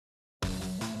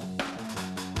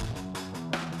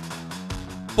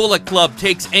Bullet Club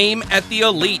takes aim at the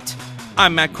Elite.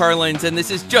 I'm Matt Carlins, and this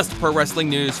is Just Pro Wrestling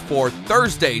News for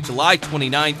Thursday, July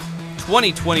 29th,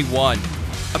 2021.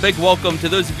 A big welcome to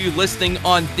those of you listening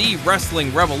on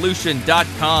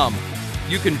TheWrestlingRevolution.com.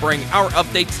 You can bring our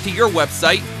updates to your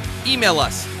website. Email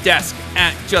us,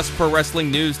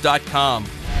 desk@JustProWrestlingNews.com.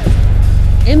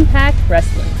 Impact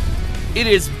Wrestling. It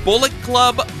is Bullet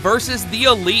Club versus the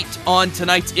Elite on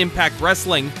tonight's Impact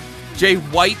Wrestling. Jay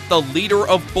White, the leader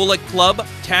of Bullet Club,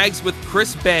 tags with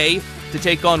Chris Bay to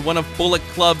take on one of Bullet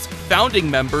Club's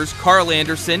founding members, Carl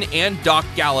Anderson and Doc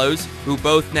Gallows, who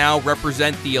both now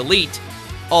represent the Elite.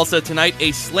 Also tonight,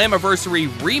 a Slammiversary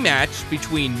rematch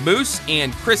between Moose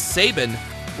and Chris Sabin,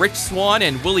 Rich Swann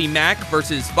and Willie Mack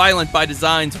versus Violent by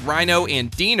Design's Rhino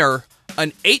and Diener,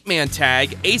 an 8-man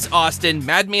tag, Ace Austin,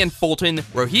 Madman Fulton,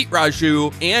 Rohit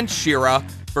Raju, and Shira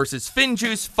versus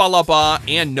Finjuice, Falaba,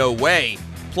 and No Way.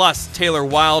 Plus, Taylor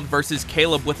Wilde versus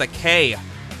Caleb with a K.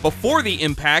 Before the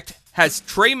Impact has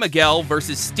Trey Miguel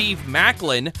versus Steve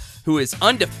Macklin, who is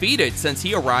undefeated since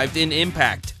he arrived in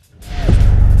Impact.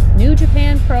 New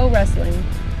Japan Pro Wrestling.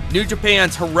 New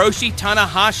Japan's Hiroshi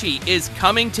Tanahashi is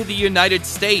coming to the United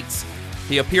States.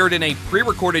 He appeared in a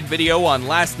pre-recorded video on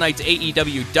last night's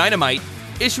AEW Dynamite,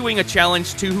 issuing a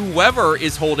challenge to whoever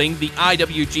is holding the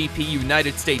IWGP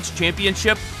United States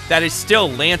Championship, that is still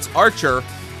Lance Archer,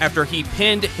 after he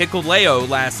pinned Hikuleo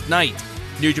last night.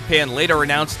 New Japan later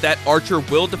announced that Archer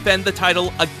will defend the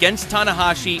title against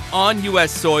Tanahashi on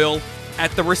U.S. soil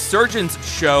at the Resurgence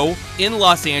show in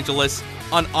Los Angeles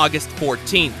on August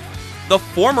 14th. The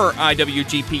former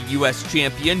IWGP US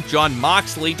champion, Jon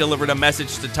Moxley, delivered a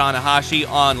message to Tanahashi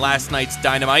on last night's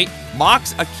Dynamite.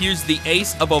 Mox accused the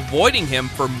Ace of avoiding him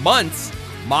for months.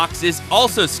 Mox is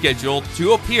also scheduled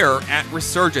to appear at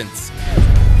Resurgence.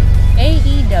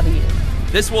 AEW.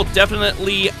 This will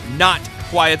definitely not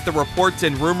quiet the reports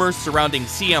and rumors surrounding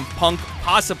CM Punk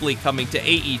possibly coming to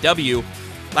AEW.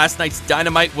 Last night's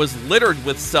Dynamite was littered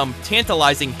with some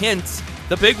tantalizing hints.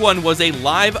 The big one was a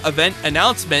live event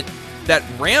announcement that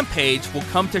Rampage will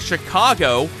come to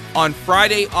Chicago on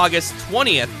Friday, August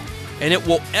 20th, and it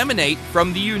will emanate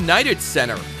from the United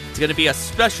Center. It's going to be a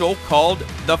special called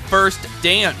The First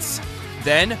Dance.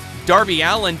 Then, Darby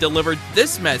Allin delivered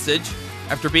this message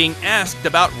after being asked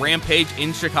about Rampage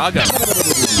in Chicago.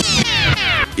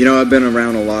 You know, I've been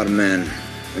around a lot of men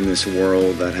in this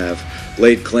world that have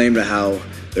laid claim to how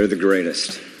they're the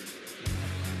greatest.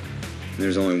 And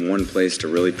there's only one place to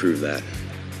really prove that.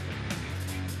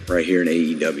 Right here in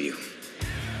AEW.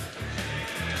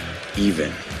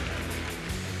 Even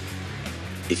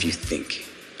if you think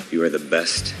you are the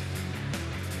best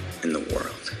in the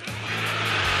world.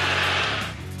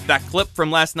 That clip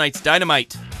from last night's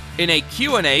Dynamite. In a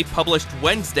Q&A published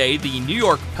Wednesday, the New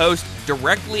York Post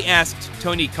directly asked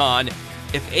Tony Khan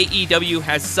if AEW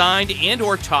has signed and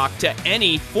or talked to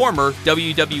any former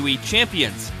WWE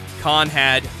champions. Khan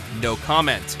had no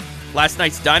comment. Last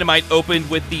night's Dynamite opened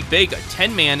with the big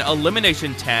 10-man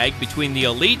elimination tag between the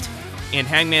Elite and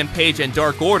Hangman Page and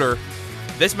Dark Order.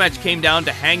 This match came down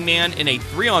to Hangman in a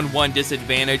 3-on-1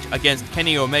 disadvantage against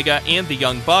Kenny Omega and the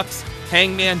Young Bucks.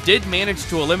 Hangman did manage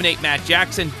to eliminate Matt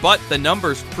Jackson, but the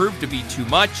numbers proved to be too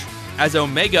much, as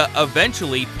Omega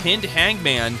eventually pinned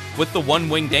Hangman with the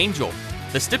One-Winged Angel.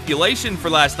 The stipulation for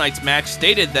last night's match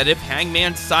stated that if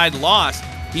Hangman's side lost,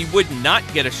 he would not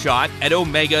get a shot at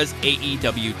Omega's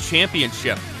AEW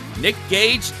Championship. Nick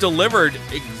Gage delivered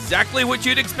exactly what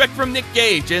you'd expect from Nick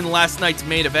Gage in last night's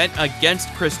main event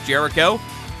against Chris Jericho.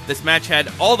 This match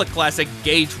had all the classic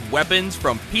Gage weapons,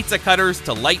 from pizza cutters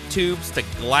to light tubes to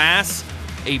glass.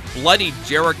 A bloody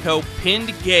Jericho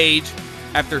pinned Gage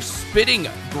after spitting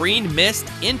green mist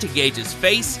into Gage's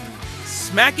face,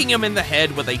 smacking him in the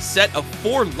head with a set of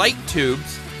 4 light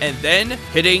tubes, and then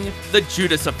hitting the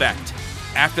Judas effect.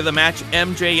 After the match,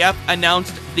 MJF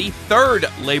announced the third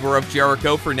Labor of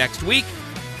Jericho for next week,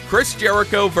 Chris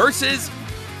Jericho versus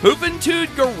Juventud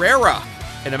Guerrera,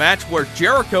 in a match where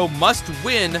Jericho must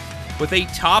win with a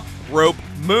top rope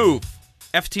move.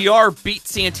 FTR beat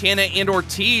Santana and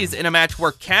Ortiz in a match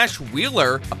where Cash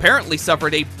Wheeler apparently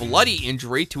suffered a bloody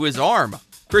injury to his arm.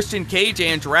 Christian Cage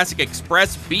and Jurassic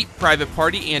Express beat Private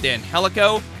Party and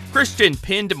Angelico. Christian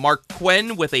pinned Mark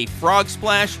Quinn with a frog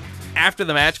splash. After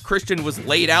the match, Christian was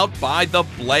laid out by the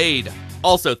Blade.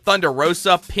 Also, Thunder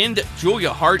Rosa pinned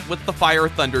Julia Hart with the Fire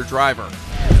Thunder Driver.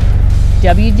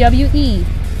 WWE.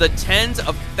 The tens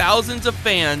of thousands of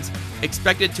fans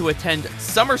expected to attend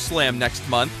SummerSlam next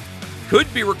month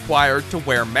could be required to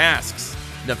wear masks.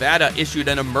 Nevada issued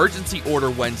an emergency order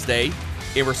Wednesday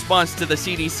in response to the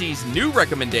CDC's new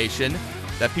recommendation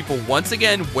that people once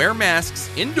again wear masks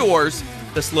indoors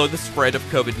to slow the spread of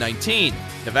COVID-19.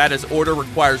 Nevada's order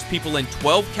requires people in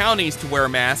 12 counties to wear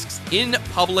masks in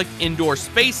public indoor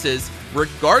spaces,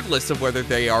 regardless of whether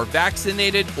they are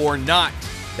vaccinated or not.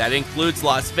 That includes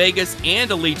Las Vegas and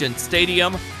Allegiant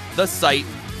Stadium, the site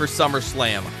for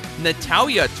SummerSlam.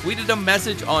 Natalya tweeted a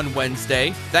message on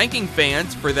Wednesday thanking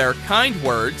fans for their kind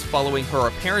words following her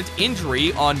apparent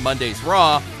injury on Monday's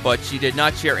Raw, but she did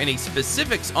not share any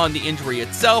specifics on the injury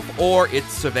itself or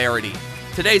its severity.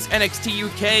 Today's NXT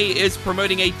UK is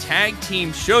promoting a tag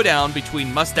team showdown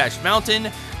between Mustache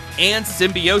Mountain and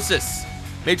Symbiosis.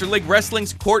 Major League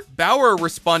Wrestling's Court Bauer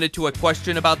responded to a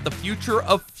question about the future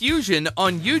of Fusion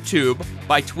on YouTube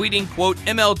by tweeting, quote,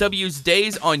 "MLW's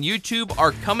days on YouTube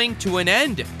are coming to an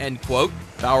end," end quote.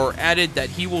 Bauer added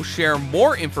that he will share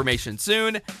more information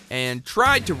soon and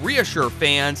tried to reassure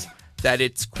fans that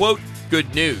it's, quote,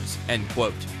 "good news," end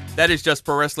quote. That is Just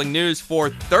Pro Wrestling News for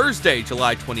Thursday,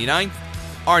 July 29th.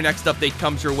 Our next update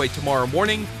comes your way tomorrow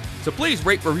morning, so please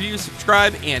rate, review,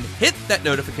 subscribe, and hit that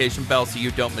notification bell so you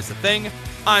don't miss a thing.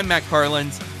 I'm Matt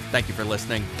Carlins. Thank you for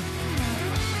listening.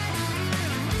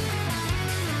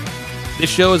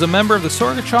 This show is a member of the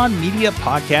Sorgatron Media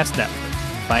Podcast Network.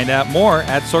 Find out more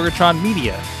at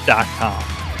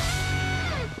sorgatronmedia.com.